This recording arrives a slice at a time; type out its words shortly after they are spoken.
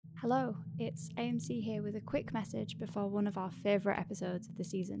Hello, it's AMC here with a quick message before one of our favourite episodes of the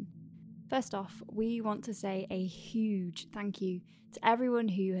season. First off, we want to say a huge thank you to everyone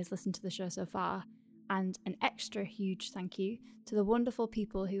who has listened to the show so far, and an extra huge thank you to the wonderful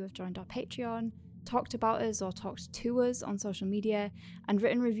people who have joined our Patreon, talked about us or talked to us on social media, and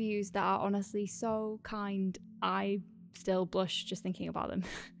written reviews that are honestly so kind, I still blush just thinking about them.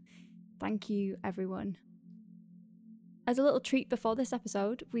 Thank you, everyone. As a little treat before this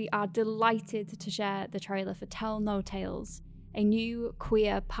episode, we are delighted to share the trailer for Tell No Tales, a new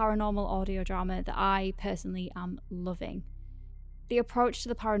queer paranormal audio drama that I personally am loving. The approach to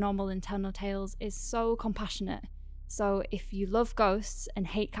the paranormal in Tell No Tales is so compassionate, so if you love ghosts and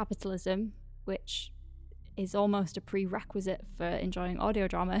hate capitalism, which is almost a prerequisite for enjoying audio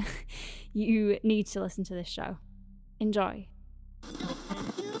drama, you need to listen to this show. Enjoy.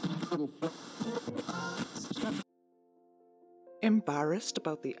 Embarrassed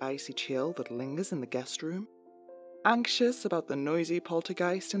about the icy chill that lingers in the guest room? Anxious about the noisy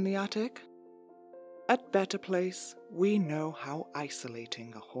poltergeist in the attic? At Better Place, we know how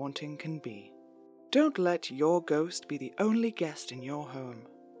isolating a haunting can be. Don't let your ghost be the only guest in your home.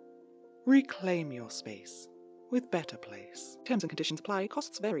 Reclaim your space with Better Place. Terms and conditions apply.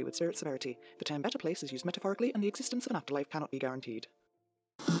 Costs vary with spirit severity. The term Better Place is used metaphorically, and the existence of an afterlife cannot be guaranteed.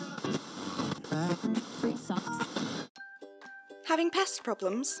 Having pest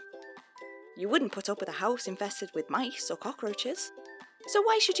problems? You wouldn't put up with a house infested with mice or cockroaches, so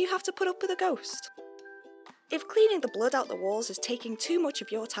why should you have to put up with a ghost? If cleaning the blood out the walls is taking too much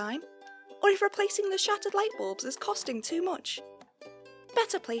of your time, or if replacing the shattered light bulbs is costing too much,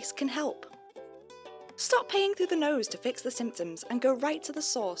 Better Place can help. Stop paying through the nose to fix the symptoms and go right to the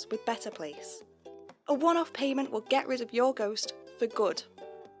source with Better Place. A one-off payment will get rid of your ghost for good.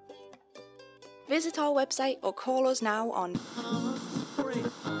 Visit our website or call us now on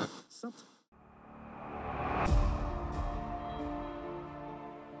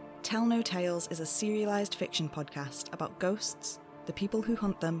Tell No Tales is a serialised fiction podcast about ghosts, the people who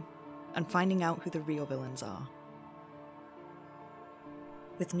hunt them, and finding out who the real villains are.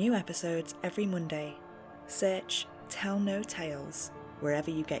 With new episodes every Monday, search Tell No Tales wherever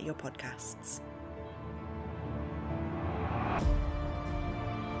you get your podcasts.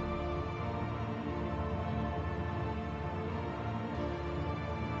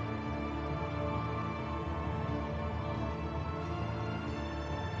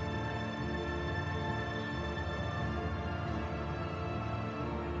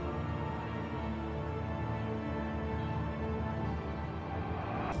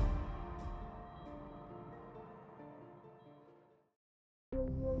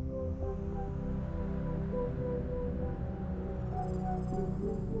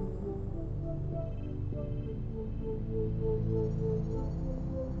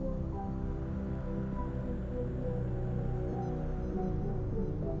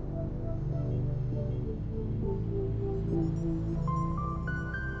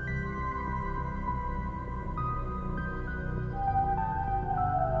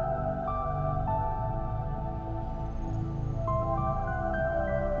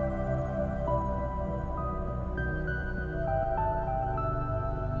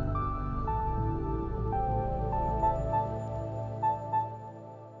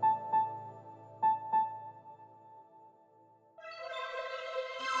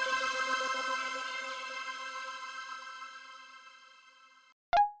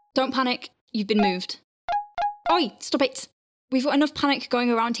 Don't panic, you've been moved. Oi, stop it! We've got enough panic going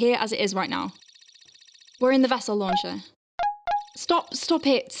around here as it is right now. We're in the vessel launcher. Stop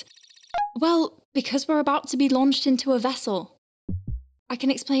it! Well, because we're about to be launched into a vessel. I can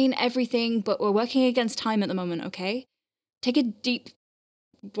explain everything, but we're working against time at the moment, okay? Take a deep,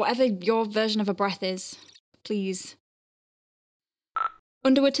 whatever your version of a breath is, please.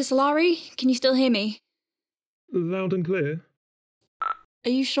 Underwood to Solari, can you still hear me? Loud and clear. Are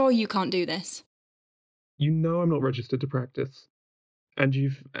you sure you can't do this? You know I'm not registered to practice. And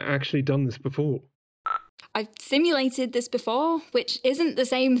you've actually done this before. I've simulated this before, which isn't the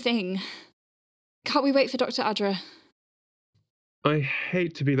same thing. Can't we wait for Dr. Adra? I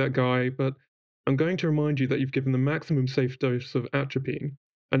hate to be that guy, but I'm going to remind you that you've given the maximum safe dose of atropine,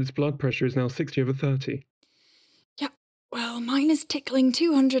 and its blood pressure is now 60/30. Yeah, well, mine is tickling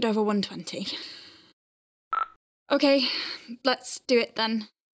 200/120. Okay, let's do it then.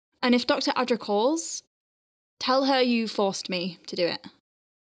 And if Dr. Adra calls, tell her you forced me to do it.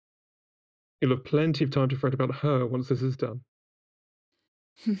 You'll have plenty of time to fret about her once this is done.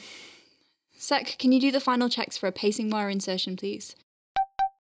 Sec, can you do the final checks for a pacing wire insertion, please?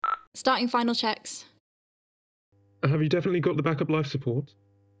 Starting final checks. Have you definitely got the backup life support?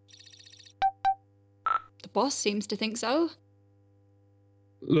 boss seems to think so.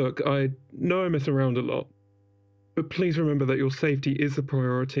 Look, I know I mess around a lot, but please remember that your safety is a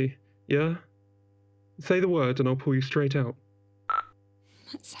priority, yeah? Say the word and I'll pull you straight out.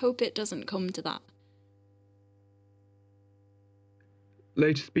 Let's hope it doesn't come to that.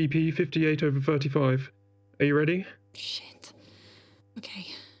 Latest BP 58/35. Are you ready? Shit. Okay.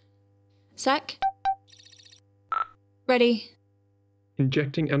 Sec. Ready.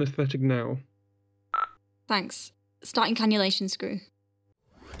 Injecting anesthetic now. Thanks. Starting cannulation screw.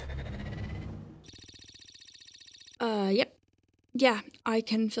 Yep. Yeah, I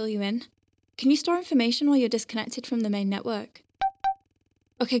can fill you in. Can you store information while you're disconnected from the main network?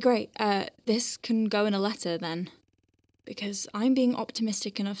 Okay, great. This can go in a letter then. Because I'm being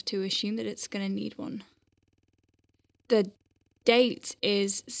optimistic enough to assume that it's going to need one. The date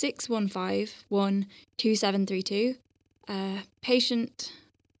is 6/15/1/2732. Patient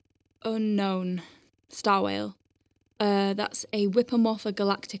unknown. Star whale. That's a Whippomorpha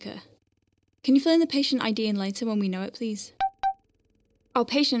galactica. Can you fill in the patient ID in later when we know it, please? Our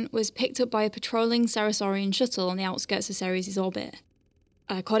patient was picked up by a patrolling Ceresaurian shuttle on the outskirts of Ceres' orbit.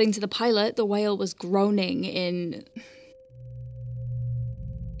 According to the pilot, the whale was groaning in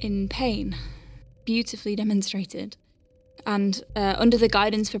pain. Beautifully demonstrated. And under the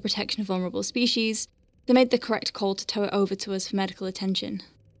guidance for protection of vulnerable species, they made the correct call to tow it over to us for medical attention.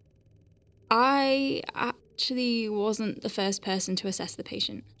 I actually wasn't the first person to assess the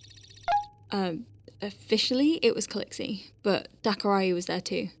patient. Officially, it was Calixi, but Dakarai was there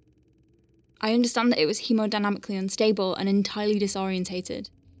too. I understand that it was hemodynamically unstable and entirely disorientated,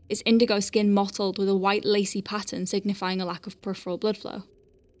 its indigo skin mottled with a white lacy pattern signifying a lack of peripheral blood flow.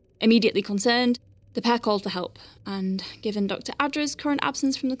 Immediately concerned, the pair called for help, and given Dr. Adra's current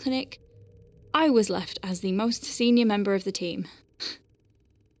absence from the clinic, I was left as the most senior member of the team.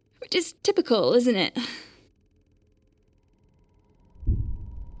 Which is typical, isn't it?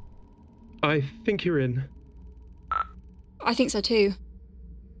 I think you're in. I think so too.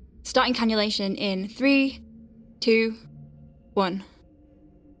 Starting cannulation in 3, 2, 1.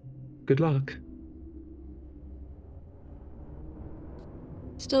 Good luck.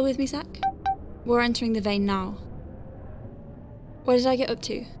 Still with me, Zach? We're entering the vein now. What did I get up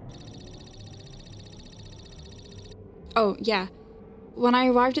to? Oh, yeah. When I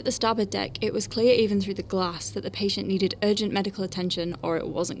arrived at the starboard deck, it was clear even through the glass that the patient needed urgent medical attention or it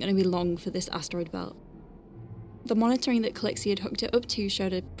wasn't going to be long for this asteroid belt. The monitoring that Calixi had hooked it up to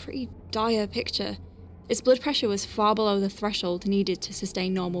showed a pretty dire picture. Its blood pressure was far below the threshold needed to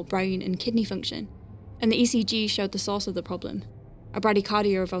sustain normal brain and kidney function, and the ECG showed the source of the problem, a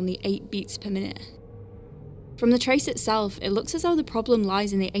bradycardia of only 8 beats per minute. From the trace itself, it looks as though the problem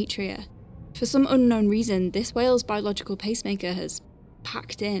lies in the atria. For some unknown reason, this whale's biological pacemaker has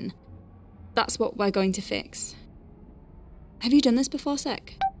packed in. That's what we're going to fix. Have you done this before,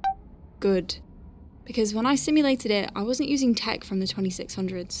 Sec? Good. Because when I simulated it, I wasn't using tech from the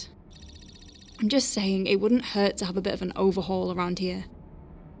 2600s. I'm just saying, it wouldn't hurt to have a bit of an overhaul around here.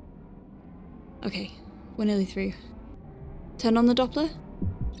 Okay, we're nearly through. Turn on the Doppler?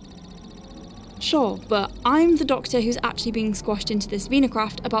 Sure, but I'm the doctor who's actually being squashed into this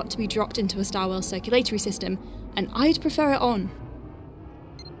Venacraft about to be dropped into a Star Whale circulatory system, and I'd prefer it on.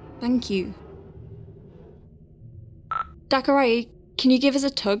 Thank you. Dakarai, can you give us a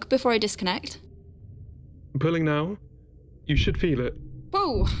tug before I disconnect? Pulling now? You should feel it.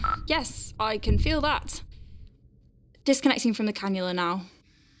 Whoa, yes, I can feel that. Disconnecting from the cannula now.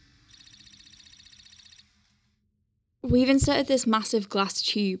 We've inserted this massive glass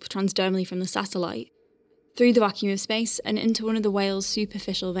tube transdermally from the satellite, through the vacuum of space and into one of the whale's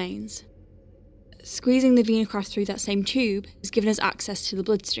superficial veins. Squeezing the Venacraft through that same tube has given us access to the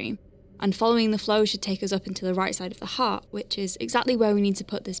bloodstream, and following the flow should take us up into the right side of the heart, which is exactly where we need to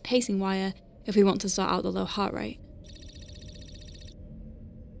put this pacing wire if we want to sort out the low heart rate.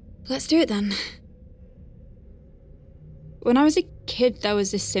 Let's do it then. When I was a kid, there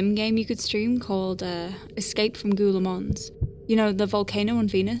was this sim game you could stream called Escape from Gula Mons. You know, the volcano on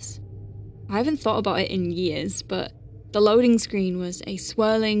Venus? I haven't thought about it in years, but the loading screen was a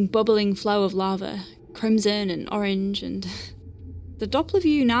swirling, bubbling flow of lava, crimson and orange, and the Doppler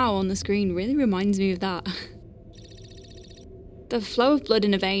view now on the screen really reminds me of that. The flow of blood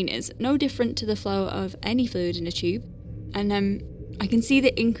in a vein is no different to the flow of any fluid in a tube, and I can see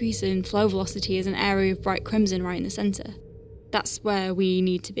the increase in flow velocity as an area of bright crimson right in the centre. That's where we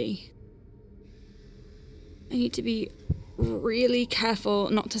need to be. I need to be really careful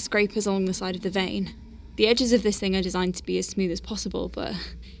not to scrape us along the side of the vein. The edges of this thing are designed to be as smooth as possible, but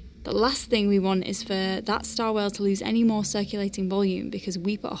the last thing we want is for that star whale to lose any more circulating volume because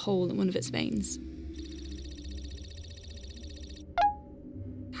we put a hole in one of its veins.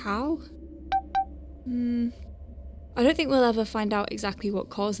 How? I don't think we'll ever find out exactly what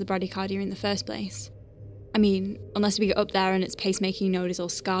caused the bradycardia in the first place. I mean, unless we get up there and its pacemaking node is all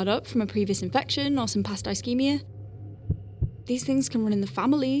scarred up from a previous infection or some past ischemia. These things can run in the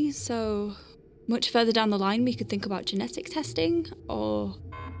family, so much further down the line we could think about genetic testing, or...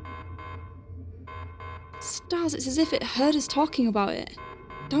 Stars, it's as if it heard us talking about it.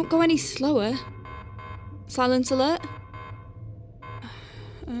 Don't go any slower. Silence alert.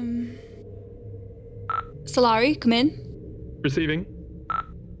 Solari, come in. Receiving.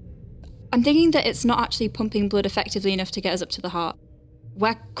 I'm thinking that it's not actually pumping blood effectively enough to get us up to the heart.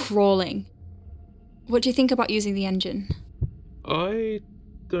 We're crawling. What do you think about using the engine? I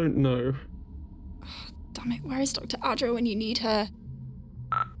don't know. Oh, damn it, where is Dr. Adra when you need her?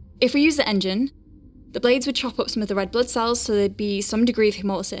 If we use the engine, the blades would chop up some of the red blood cells, so there'd be some degree of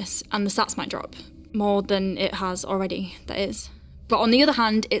hemolysis, and the stats might drop. More than it has already, that is. But on the other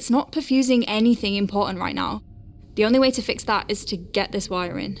hand, it's not perfusing anything important right now. The only way to fix that is to get this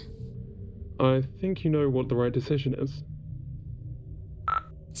wire in. I think you know what the right decision is.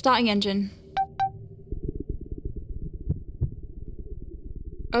 Starting engine.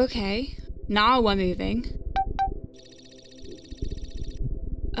 Okay, now we're moving.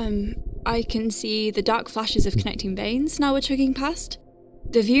 I can see the dark flashes of connecting veins now we're chugging past.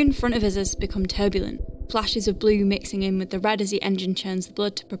 The view in front of us has become turbulent, flashes of blue mixing in with the red as the engine churns the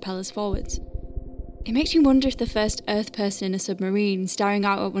blood to propel us forwards. It makes you wonder if the first Earth person in a submarine staring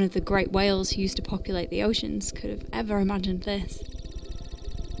out at one of the great whales who used to populate the oceans could have ever imagined this.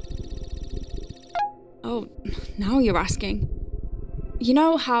 Oh, now you're asking. You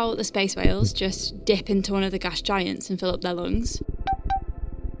know how the space whales just dip into one of the gas giants and fill up their lungs?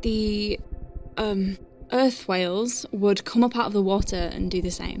 The, Earth whales would come up out of the water and do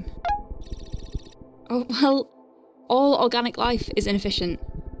the same. Oh, well, all organic life is inefficient.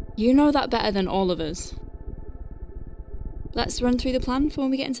 You know that better than all of us. Let's run through the plan for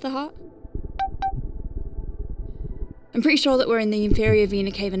when we get into the heart. I'm pretty sure that we're in the inferior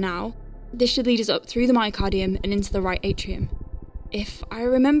vena cava now. This should lead us up through the myocardium and into the right atrium. If I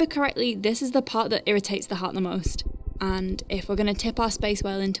remember correctly, this is the part that irritates the heart the most. And if we're going to tip our space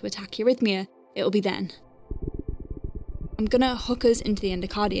whale into a tachyarrhythmia, it'll be then. I'm going to hook us into the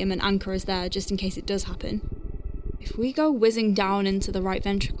endocardium and anchor us there just in case it does happen. If we go whizzing down into the right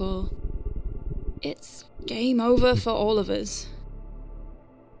ventricle, it's game over for all of us.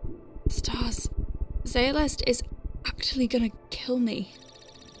 Stars, Zaelest is actually going to kill me.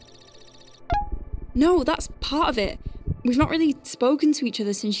 No, that's part of it. We've not really spoken to each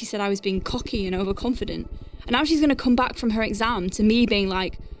other since she said I was being cocky and overconfident. And now she's going to come back from her exam to me being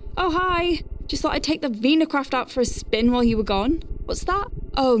like, "Oh, hi, just thought I'd take the Venacraft out for a spin while you were gone. What's that?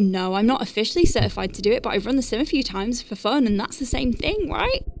 Oh no, I'm not officially certified to do it, but I've run the sim a few times for fun, and that's the same thing,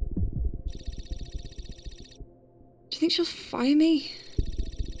 right?" Do you think she'll fire me?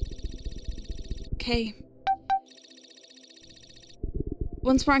 Okay.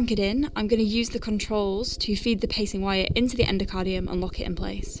 Once we're anchored in, I'm going to use the controls to feed the pacing wire into the endocardium and lock it in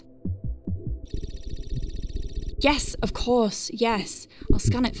place. Yes, of course, yes. I'll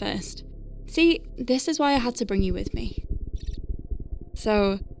scan it first. See, this is why I had to bring you with me.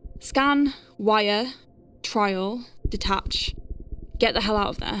 So, scan, wire, trial, detach, get the hell out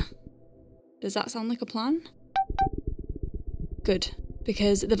of there. Does that sound like a plan? Good,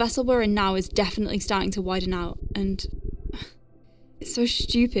 because the vessel we're in now is definitely starting to widen out, and it's so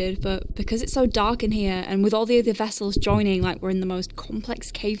stupid, but because it's so dark in here, and with all the other vessels joining like we're in the most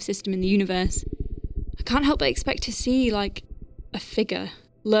complex cave system in the universe, I can't help but expect to see, like, a figure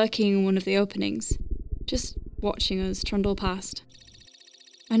lurking in one of the openings, just watching us trundle past.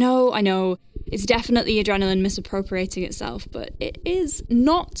 I know, it's definitely adrenaline misappropriating itself, but it is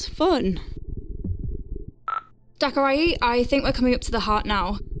not fun. Dakarai, I think we're coming up to the heart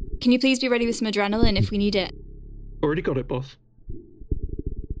now. Can you please be ready with some adrenaline if we need it? Already got it, boss.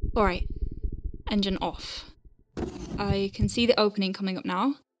 Alright, engine off. I can see the opening coming up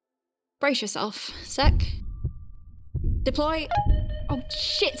now. Brace yourself. Sec. Deploy. Oh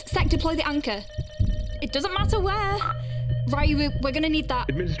shit! Sec, deploy the anchor. It doesn't matter where. Right, we're gonna need that.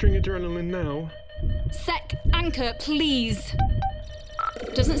 Administering adrenaline now. Sec, anchor, please.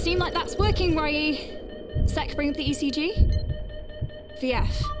 Doesn't seem like that's working, Rai. Sec, bring up the ECG.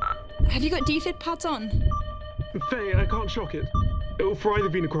 VF. Have you got defib pads on? Faye, I can't shock it. It'll fry the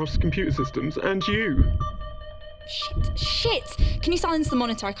Venacroft's computer systems, and you. Shit! Can you silence the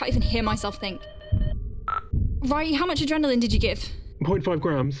monitor? I can't even hear myself think. Rai, how much adrenaline did you give? 0.5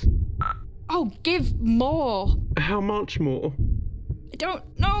 grams. Oh, give more. How much more? I don't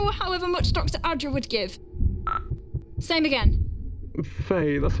know, however much Dr. Adra would give. Same again.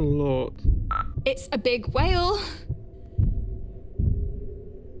 Faye, that's a lot. It's a big whale.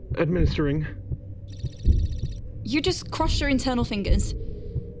 Administering. You just crossed your internal fingers.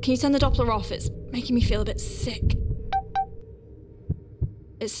 Can you turn the Doppler off? It's making me feel a bit sick.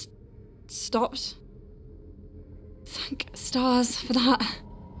 It's stopped. Thank stars for that.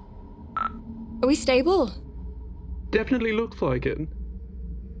 Are we stable? Definitely looks like it.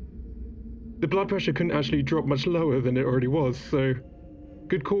 The blood pressure couldn't actually drop much lower than it already was, so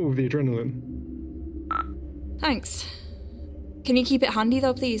good call with the adrenaline. Thanks. Can you keep it handy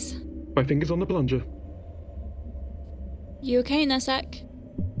though, please? My finger's on the plunger. You okay in there, Sec?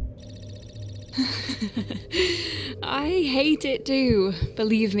 I hate it too,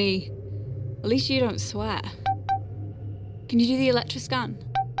 believe me. At least you don't sweat. Can you do the electroscan?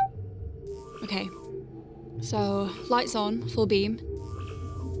 Okay. So, lights on, full beam.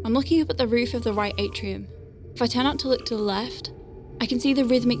 I'm looking up at the roof of the right atrium. If I turn out to look to the left, I can see the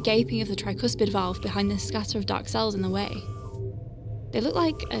rhythmic gaping of the tricuspid valve behind this scatter of dark cells in the way. They look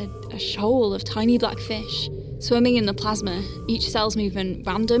like a shoal of tiny black fish, swimming in the plasma, each cell's movement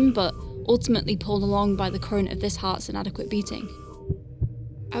random but ultimately pulled along by the current of this heart's inadequate beating.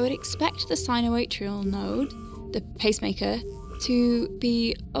 I would expect the sinoatrial node, the pacemaker, to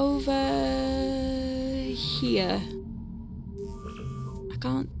be over here. I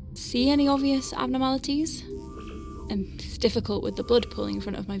can't see any obvious abnormalities, and it's difficult with the blood pooling in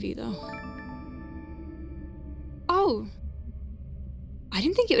front of my view though. Oh! I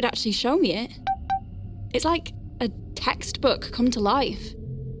didn't think it would actually show me it. It's like a textbook come to life.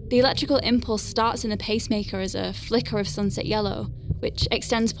 The electrical impulse starts in the pacemaker as a flicker of sunset yellow, which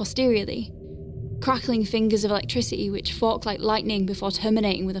extends posteriorly, crackling fingers of electricity which fork like lightning before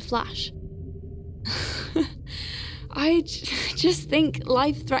terminating with a flash. I just think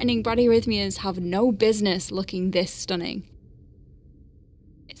life-threatening bradyarrhythmias have no business looking this stunning.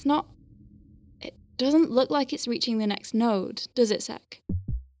 It doesn't look like it's reaching the next node, does it, Sec?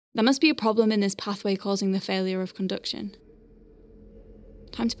 There must be a problem in this pathway causing the failure of conduction.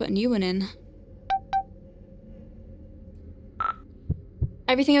 Time to put a new one in.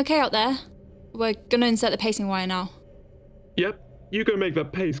 Everything okay out there? We're gonna insert the pacing wire now. Yep, you go make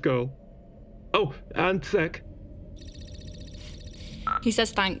that pace, girl. Oh, and Sec. He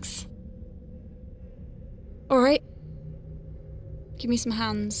says thanks. Alright. Give me some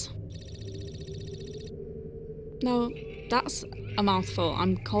hands. No, that's a mouthful.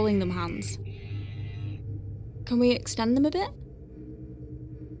 I'm calling them hands. Can we extend them a bit?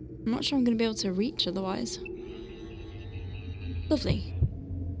 I'm not sure I'm going to be able to reach otherwise. Lovely.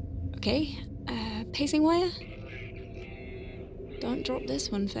 Okay, pacing wire? Don't drop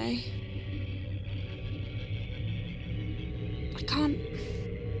this one, Faye. I can't...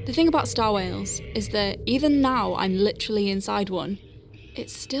 The thing about star whales is that even now I'm literally inside one,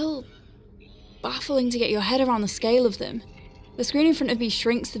 it's still baffling to get your head around the scale of them. The screen in front of me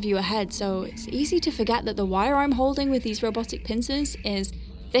shrinks the view ahead, so it's easy to forget that the wire I'm holding with these robotic pincers is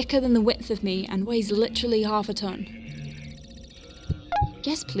thicker than the width of me and weighs literally half a ton.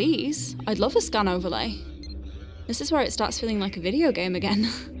 Yes, please. I'd love a scan overlay. This is where it starts feeling like a video game again.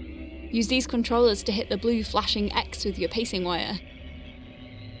 Use these controllers to hit the blue flashing X with your pacing wire.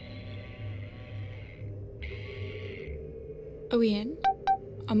 Are we in?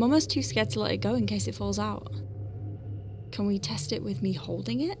 I'm almost too scared to let it go in case it falls out. Can we test it with me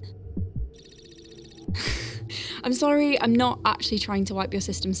holding it? I'm sorry, I'm not actually trying to wipe your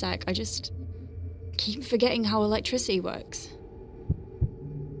system, Sec. I just keep forgetting how electricity works.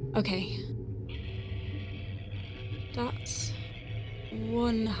 Okay. That's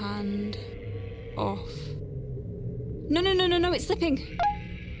one hand off. No, it's slipping.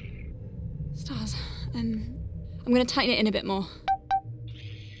 Stars. I'm gonna tighten it in a bit more.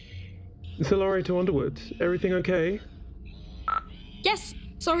 Solari to Underwood, everything okay? Yes!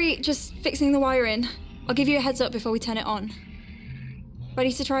 Sorry, just fixing the wire in. I'll give you a heads up before we turn it on.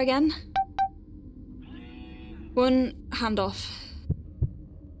 Ready to try again? One hand off.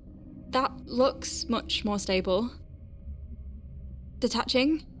 That looks much more stable.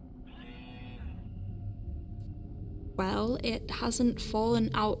 Detaching. Well, it hasn't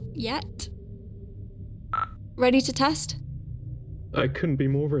fallen out yet. Ready to test? I couldn't be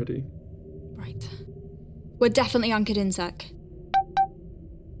more ready. Right. We're definitely anchored in, Sec.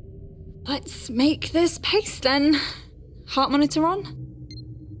 Let's make this pace then. Heart monitor on.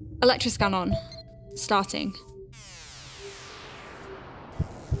 Electroscan on. Starting.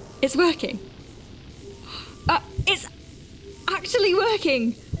 It's working. It's actually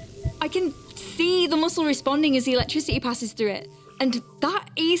working. I can see the muscle responding as the electricity passes through it. And that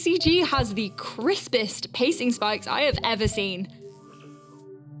ECG has the crispest pacing spikes I have ever seen.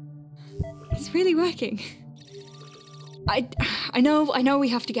 It's really working. I know we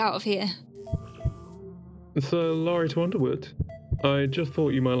have to get out of here. Sir Laurie to Underwood, I just thought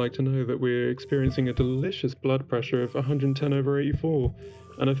you might like to know that we're experiencing a delicious blood pressure of 110/84,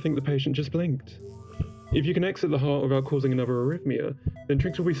 and I think the patient just blinked. If you can exit the heart without causing another arrhythmia, then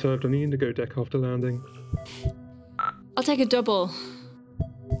drinks will be served on the Indigo deck after landing. I'll take a double.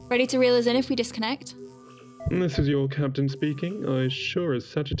 Ready to reel us in if we disconnect? This is your captain speaking. I sure as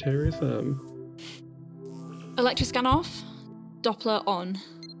Sagittarius am. Electroscan off, Doppler on.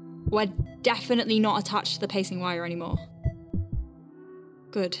 We're definitely not attached to the pacing wire anymore.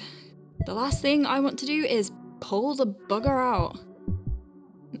 Good. The last thing I want to do is pull the bugger out.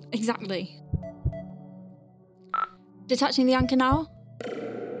 Exactly. Detaching the anchor now.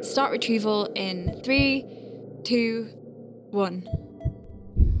 Start retrieval in 3, 2, 1.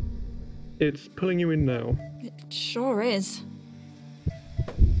 It's pulling you in now. It sure is.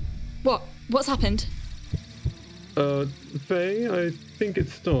 What's happened? Faye, I think it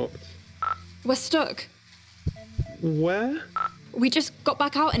stopped. We're stuck. Where? We just got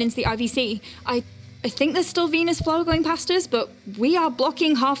back out and into the IVC. I think there's still Venus flow going past us, but we are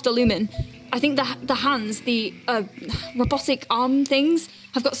blocking half the lumen. I think the hands, the robotic arm things,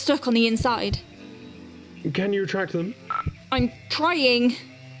 have got stuck on the inside. Can you retract them? I'm trying.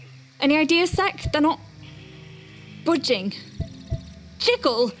 Any ideas, Sec? They're not budging.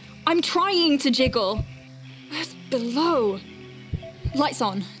 Jiggle! I'm trying to jiggle. Where's below? Lights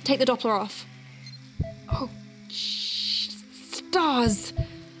on. Take the Doppler off. Oh, stars.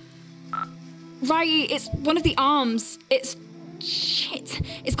 Right, it's one of the arms. Shit.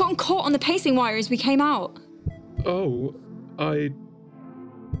 It's gotten caught on the pacing wire as we came out. Oh, I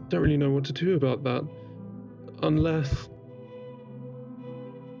don't really know what to do about that. Unless...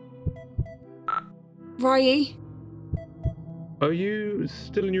 Rye? Are you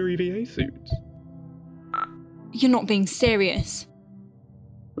still in your EVA suit? You're not being serious.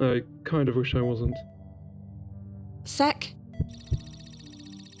 I kind of wish I wasn't. Sec?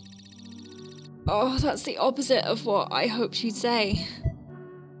 Oh, that's the opposite of what I hoped you'd say.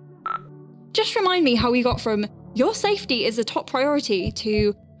 Just remind me how we got from your safety is a top priority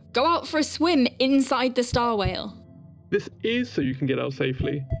to go out for a swim inside the Star Whale. This is so you can get out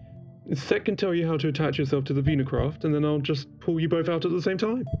safely. Sec can tell you how to attach yourself to the Venacraft, and then I'll just pull you both out at the same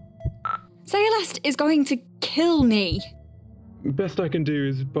time. Celeste is going to kill me. Best I can do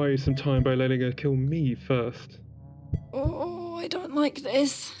is buy you some time by letting her kill me first. Oh, I don't like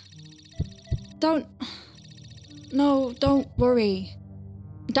this. Don't worry.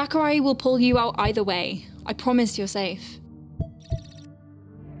 Dakarai will pull you out either way. I promise you're safe.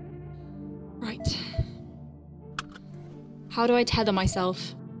 Right. How do I tether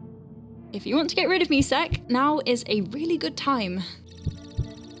myself? If you want to get rid of me, Sec, now is a really good time.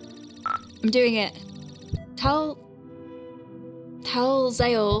 I'm doing it. Tell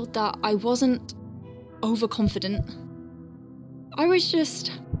Zale that I wasn't overconfident. I was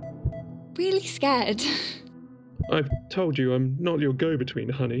just really scared. I've told you I'm not your go-between,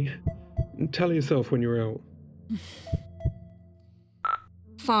 honey. Tell yourself when you're out.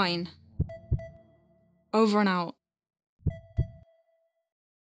 Fine. Over and out.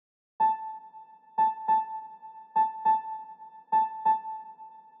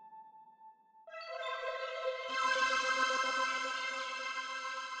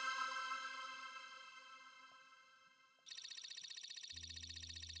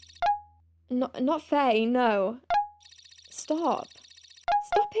 Not Faye, no. Stop.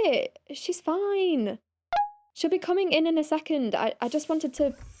 Stop it. She's fine. She'll be coming in a second. I just wanted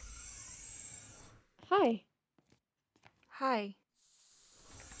to... Hi. Hi.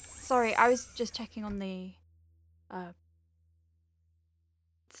 Sorry, I was just checking on the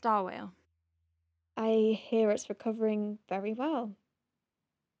Star Whale. I hear it's recovering very well.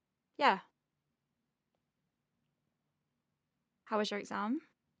 Yeah. How was your exam?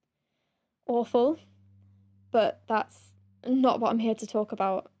 Awful. But that's not what I'm here to talk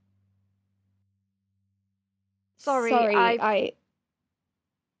about. Sorry, I...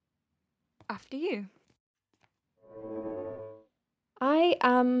 After you. I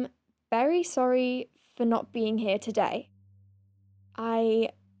am very sorry for not being here today. I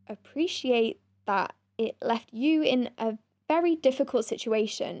appreciate that it left you in a very difficult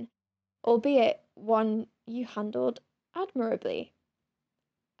situation, albeit one you handled admirably.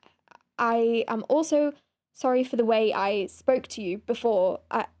 I am also sorry for the way I spoke to you before.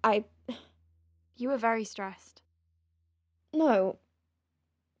 You were very stressed. No.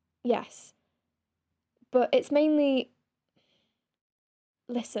 Yes. But it's mainly...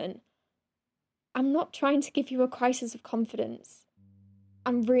 Listen, I'm not trying to give you a crisis of confidence.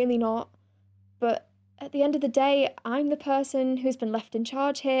 I'm really not. but at the end of the day, I'm the person who's been left in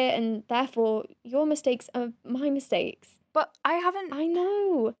charge here, and therefore your mistakes are my mistakes. But I haven't... I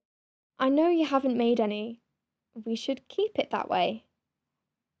know. I know you haven't made any. We should keep it that way.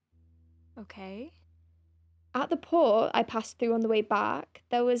 Okay. At the port I passed through on the way back,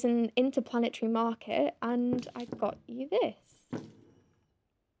 there was an interplanetary market, and I got you this.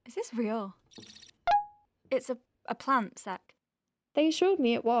 Is this real? It's a plant, Sec. They assured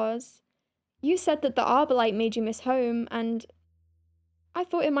me it was. You said that the Arborlight made you miss home, and I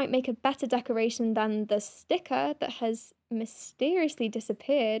thought it might make a better decoration than the sticker that has mysteriously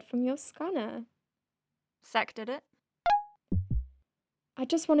disappeared from your scanner. Sec did it? I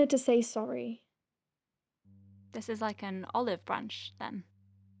just wanted to say sorry. This is like an olive branch, then?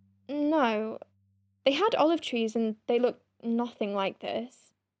 No. They had olive trees and they looked nothing like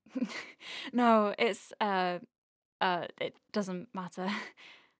this. No, it's, it doesn't matter.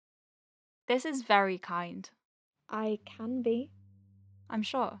 This is very kind. I can be. I'm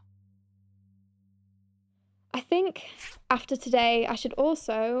sure. I think after today I should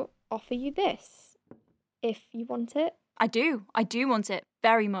also offer you this, if you want it. I do want it,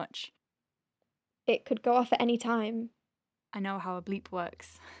 very much. It could go off at any time. I know how a bleep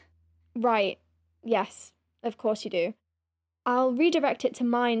works. Right, yes, of course you do. I'll redirect it to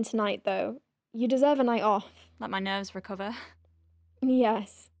mine tonight, though. You deserve a night off. Let my nerves recover.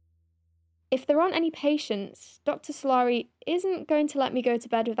 Yes. If there aren't any patients, Dr. Solari isn't going to let me go to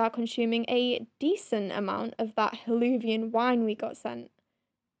bed without consuming a decent amount of that Hiluvian wine we got sent.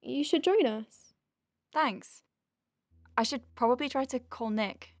 You should join us. Thanks. I should probably try to call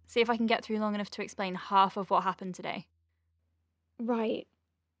Nick, see if I can get through long enough to explain half of what happened today. Right.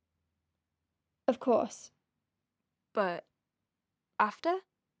 Of course. But after?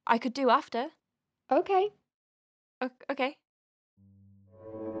 I could do after. Okay. Okay.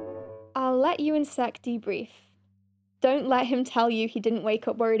 I'll let you and Sec debrief. Don't let him tell you he didn't wake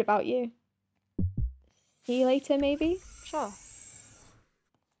up worried about you. See you later, maybe? Sure.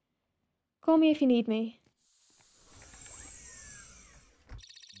 Call me if you need me.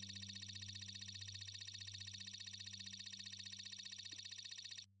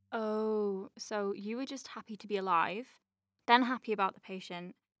 Oh, so you were just happy to be alive, then happy about the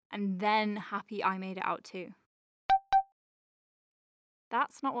patient, and then happy I made it out too.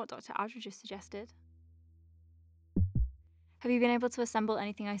 That's not what Dr. Aldridge suggested. Have you been able to assemble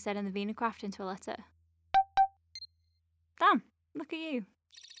anything I said in the Venacraft into a letter? Damn, look at you.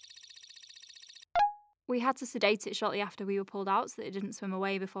 We had to sedate it shortly after we were pulled out so that it didn't swim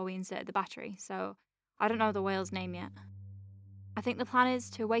away before we inserted the battery, so I don't know the whale's name yet. I think the plan is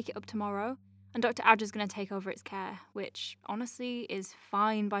to wake it up tomorrow, and Dr. Adger's going to take over its care, which, honestly, is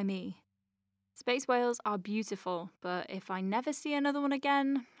fine by me. Space whales are beautiful, but if I never see another one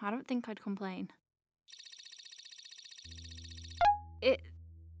again, I don't think I'd complain. It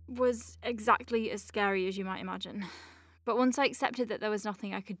was exactly as scary as you might imagine. But once I accepted that there was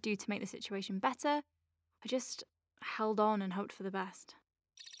nothing I could do to make the situation better, I just held on and hoped for the best.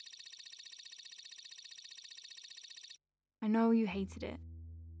 I know you hated it.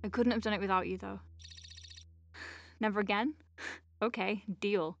 I couldn't have done it without you, though. Never again? Okay,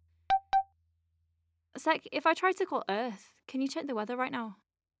 deal. Sec, if I try to call Earth, can you check the weather right now?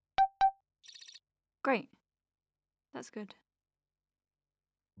 Great. That's good.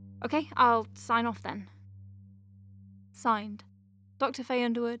 Okay, I'll sign off then. Signed, Dr. Faye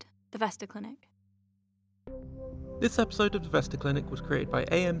Underwood, The Vesta Clinic. This episode of The Vesta Clinic was created by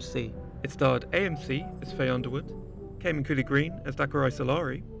AMC. It starred AMC as Faye Underwood, Cayman Cooley Green as Dakarai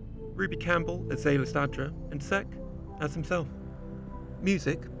Solari, Ruby Campbell as Zayla Stadra, and Sec as himself.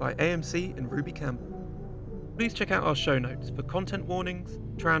 Music by AMC and Ruby Campbell. Please check out our show notes for content warnings,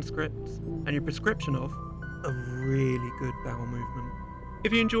 transcripts, and your prescription of a really good bowel movement.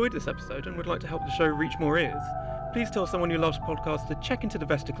 If you enjoyed this episode and would like to help the show reach more ears, please tell someone who loves podcasts to check into the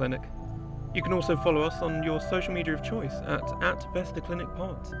Vesta Clinic. You can also follow us on your social media of choice at Vesta Clinic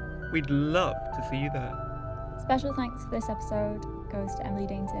Pod. We'd love to see you there. Special thanks for this episode goes to Emily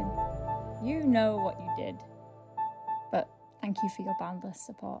Dainton. You know what you did. But thank you for your boundless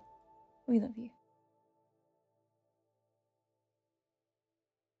support. We love you.